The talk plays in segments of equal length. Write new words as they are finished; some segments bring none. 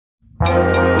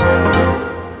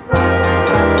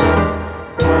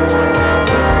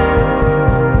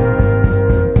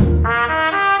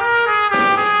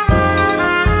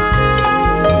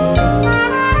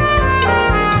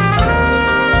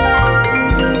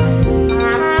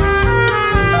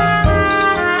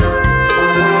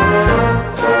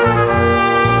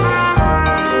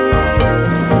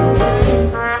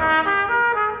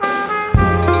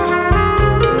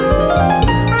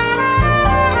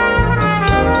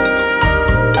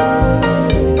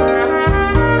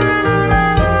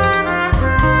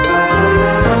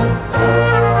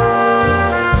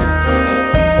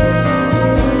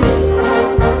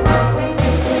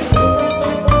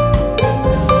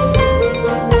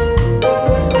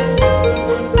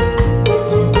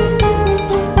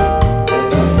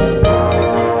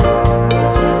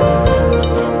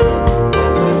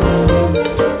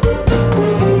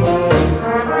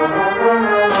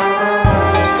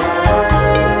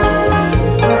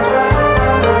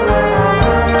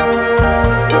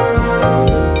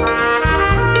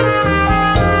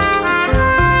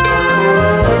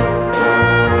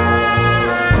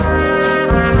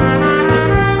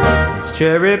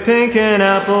cherry pink and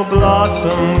apple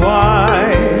blossom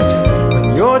white.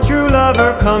 When your true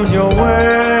lover comes your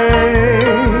way,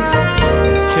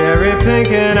 it's cherry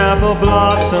pink and apple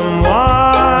blossom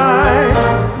white,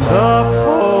 the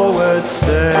poets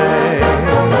say.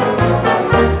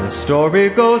 The story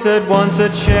goes that once a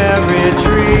cherry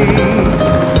tree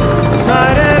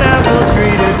beside an apple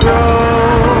tree did grow.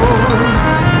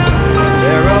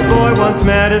 There a boy once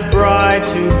met his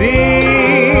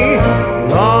bride-to-be,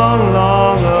 long,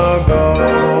 long ago.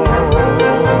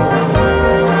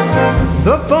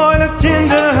 The boy looked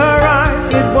into her eyes,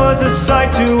 it was a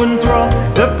sight to enthrall.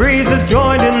 The breezes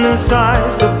joined in the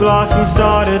sighs, the blossoms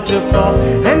started to fall.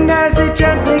 And as they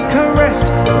gently caressed,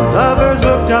 the lovers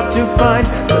looked up to find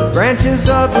the branches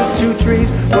of the two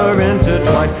trees were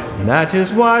intertwined. And that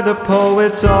is why the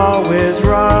poets always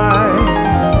write,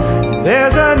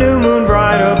 there's a new moon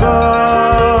bright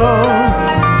above,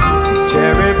 it's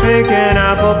cherry pink and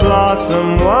apple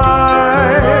blossom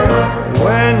white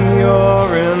when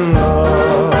you're in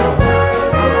love.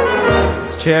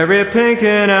 It's cherry pink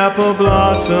and apple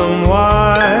blossom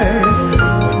white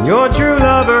when your true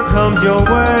lover comes your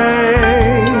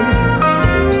way.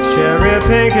 It's cherry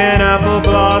pink and apple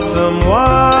blossom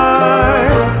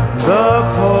white, the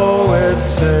poets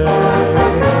say.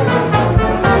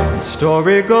 The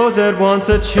story goes that once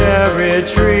a cherry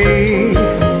tree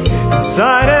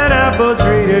beside an apple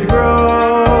tree did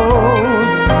grow.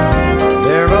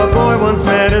 There a boy once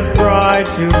met his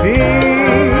bride-to-be,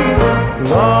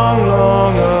 long,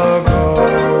 long ago.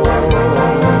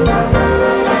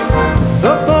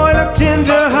 The boy looked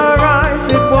into her eyes,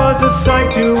 it was a sight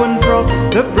to enthrall.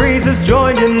 The breezes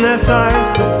joined in their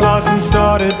sighs, the blossoms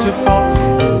started to fall.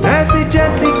 As they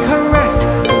gently caressed,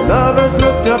 the lovers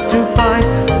looked up to find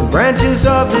the branches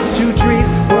of the two trees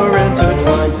were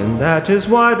intertwined. And that is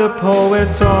why the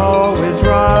poets always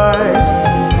write,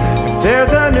 if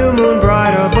there's a new moon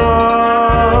bright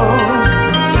above,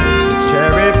 it's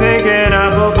cherry pink and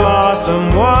apple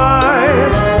blossom white.